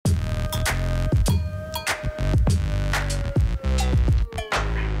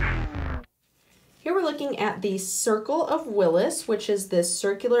Here we're looking at the Circle of Willis, which is this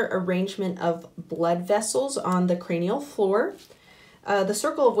circular arrangement of blood vessels on the cranial floor. The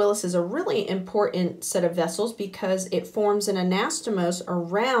Circle of Willis is a really important set of vessels because it forms an anastomose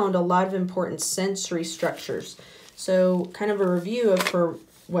around a lot of important sensory structures. So kind of a review for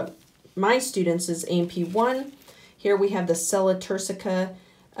what my students is AMP1. Here we have the sella turcica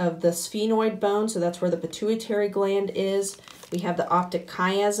of the sphenoid bone, so that's where the pituitary gland is. We have the optic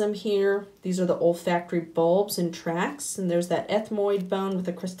chiasm here. These are the olfactory bulbs and tracts, and there's that ethmoid bone with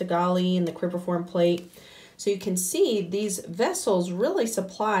the cristagalli and the cribriform plate. So you can see these vessels really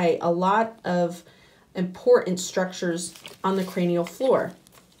supply a lot of important structures on the cranial floor.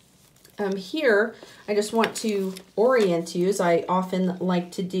 Here, I just want to orient you, as I often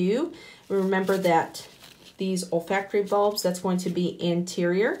like to do. Remember that these olfactory bulbs, that's going to be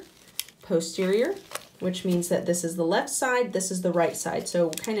anterior, posterior, which means that this is the left side, this is the right side. So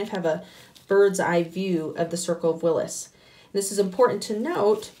we kind of have a bird's eye view of the Circle of Willis. This is important to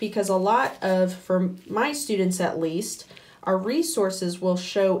note because a lot of, for my students at least, our resources will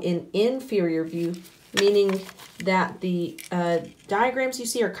show in inferior view, meaning that the diagrams you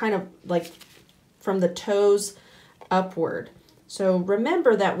see are kind of like from the toes upward. So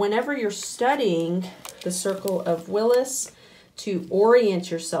remember that whenever you're studying the Circle of Willis, to orient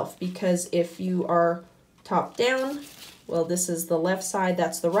yourself, because if you are top down, well, this is the left side,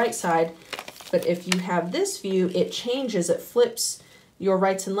 that's the right side. But if you have this view, it changes, it flips your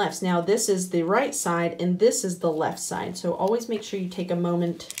rights and lefts. Now this is the right side and this is the left side. So always make sure you take a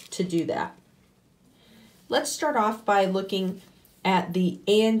moment to do that. Let's start off by looking at the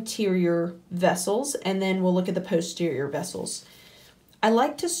anterior vessels, and then we'll look at the posterior vessels. I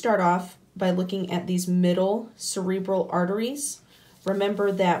like to start off by looking at these middle cerebral arteries.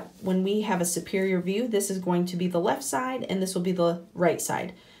 Remember that when we have a superior view, this is going to be the left side and this will be the right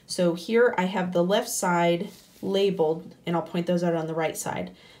side. So here I have the left side labeled, and I'll point those out on the right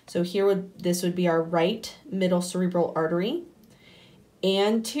side. So here this would be our right middle cerebral artery.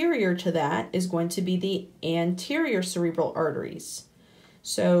 Anterior to that is going to be the anterior cerebral arteries.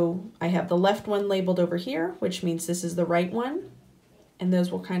 So I have the left one labeled over here, which means this is the right one. And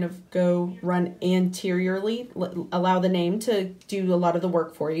those will kind of go run anteriorly, allow the name to do a lot of the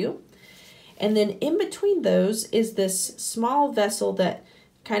work for you. And then in between those is this small vessel that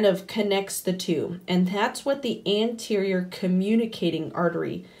kind of connects the two. And that's what the anterior communicating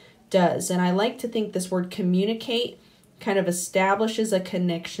artery does. And I like to think this word communicate kind of establishes a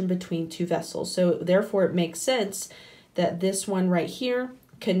connection between two vessels. So therefore it makes sense that this one right here,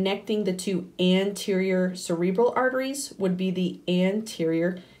 connecting the two anterior cerebral arteries, would be the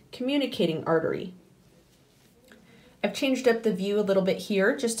anterior communicating artery. I've changed up the view a little bit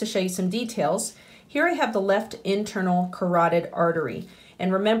here just to show you some details. Here I have the left internal carotid artery.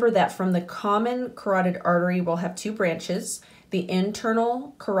 And remember that from the common carotid artery, we'll have two branches. The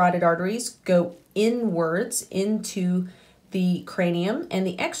internal carotid arteries go inwards into the cranium, and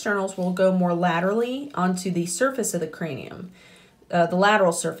the externals will go more laterally onto the surface of the cranium. The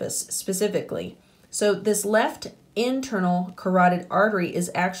lateral surface specifically. So this left internal carotid artery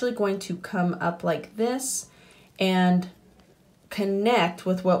is actually going to come up like this and connect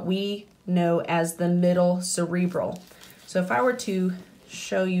with what we know as the middle cerebral. So if I were to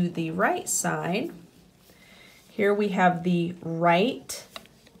show you the right side, here we have the right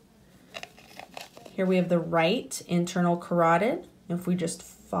internal carotid. If we just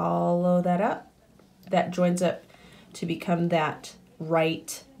follow that up, that joins up to become that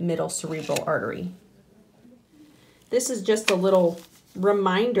right middle cerebral artery. This is just a little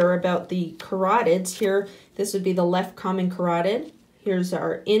reminder about the carotids. Here, this would be the left common carotid. Here's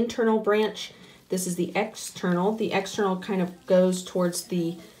our internal branch. This is the external. The external kind of goes towards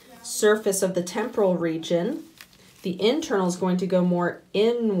the surface of the temporal region. The internal is going to go more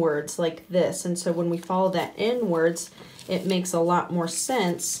inwards like this. And so when we follow that inwards, it makes a lot more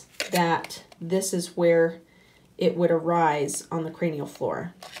sense that this is where it would arise on the cranial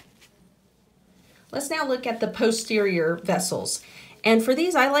floor. Let's now look at the posterior vessels. And for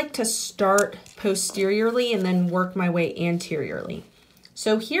these, I like to start posteriorly and then work my way anteriorly.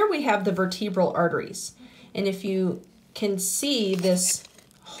 So here we have the vertebral arteries. And if you can see this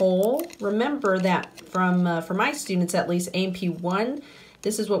hole, remember that from for my students at least, AMP1,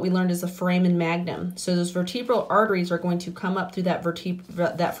 this is what we learned as the foramen magnum. So those vertebral arteries are going to come up through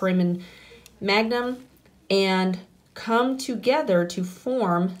that foramen magnum and come together to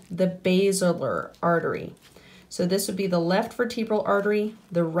form the basilar artery. So this would be the left vertebral artery,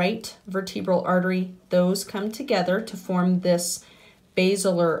 the right vertebral artery. Those come together to form this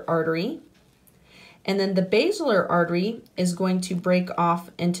basilar artery. And then the basilar artery is going to break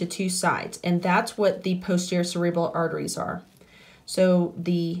off into two sides, and that's what the posterior cerebral arteries are. So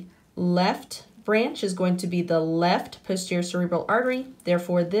the left branch is going to be the left posterior cerebral artery.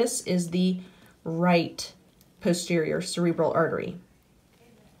 Therefore, this is the right posterior cerebral artery.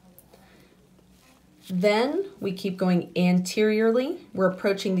 Then we keep going anteriorly. We're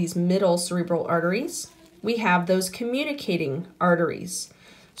approaching these middle cerebral arteries. We have those communicating arteries.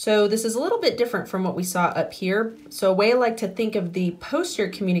 So this is a little bit different from what we saw up here. So a way I like to think of the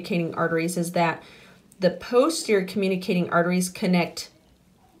posterior communicating arteries is that the posterior communicating arteries connect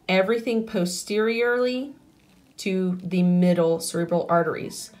everything posteriorly to the middle cerebral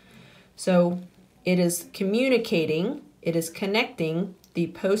arteries. So it is communicating, it is connecting the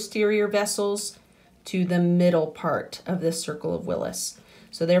posterior vessels to the middle part of this circle of Willis.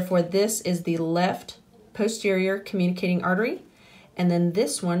 So therefore this is the left posterior communicating artery, and then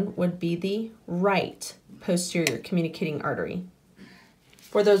this one would be the right posterior communicating artery.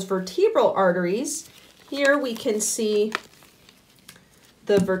 For those vertebral arteries, here we can see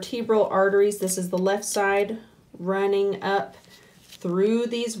the vertebral arteries. This is the left side running up through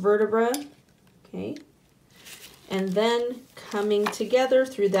these vertebrae, okay? And then coming together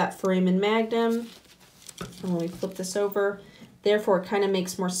through that foramen magnum. And when we flip this over, therefore it kind of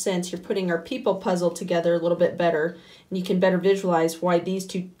makes more sense. You're putting our people puzzle together a little bit better, and you can better visualize why these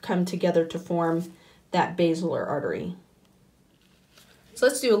two come together to form that basilar artery. So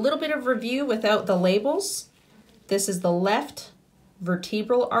let's do a little bit of review without the labels. This is the left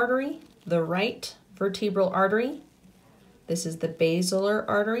vertebral artery, the right vertebral artery. This is the basilar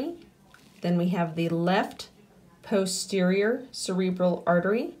artery. Then we have the left posterior cerebral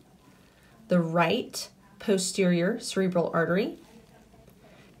artery, the right posterior cerebral artery,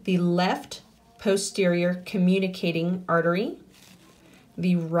 the left posterior communicating artery,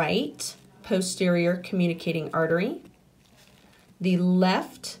 the right posterior communicating artery, the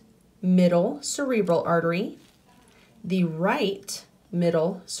left middle cerebral artery, the right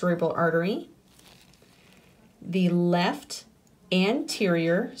middle cerebral artery, the left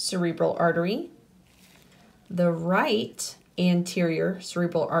anterior cerebral artery, the right anterior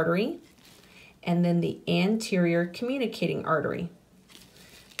cerebral artery, and then the anterior communicating artery.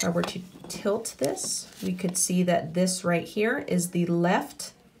 If I were to tilt this, we could see that this right here is the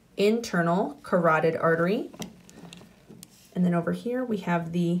left internal carotid artery. And then over here we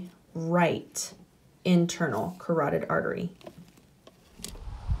have the right internal carotid artery.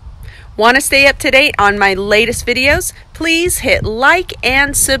 Want to stay up to date on my latest videos? Please hit like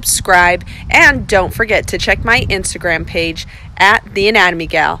and subscribe, and don't forget to check my Instagram page at The Anatomy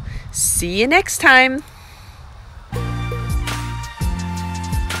Gal. See you next time.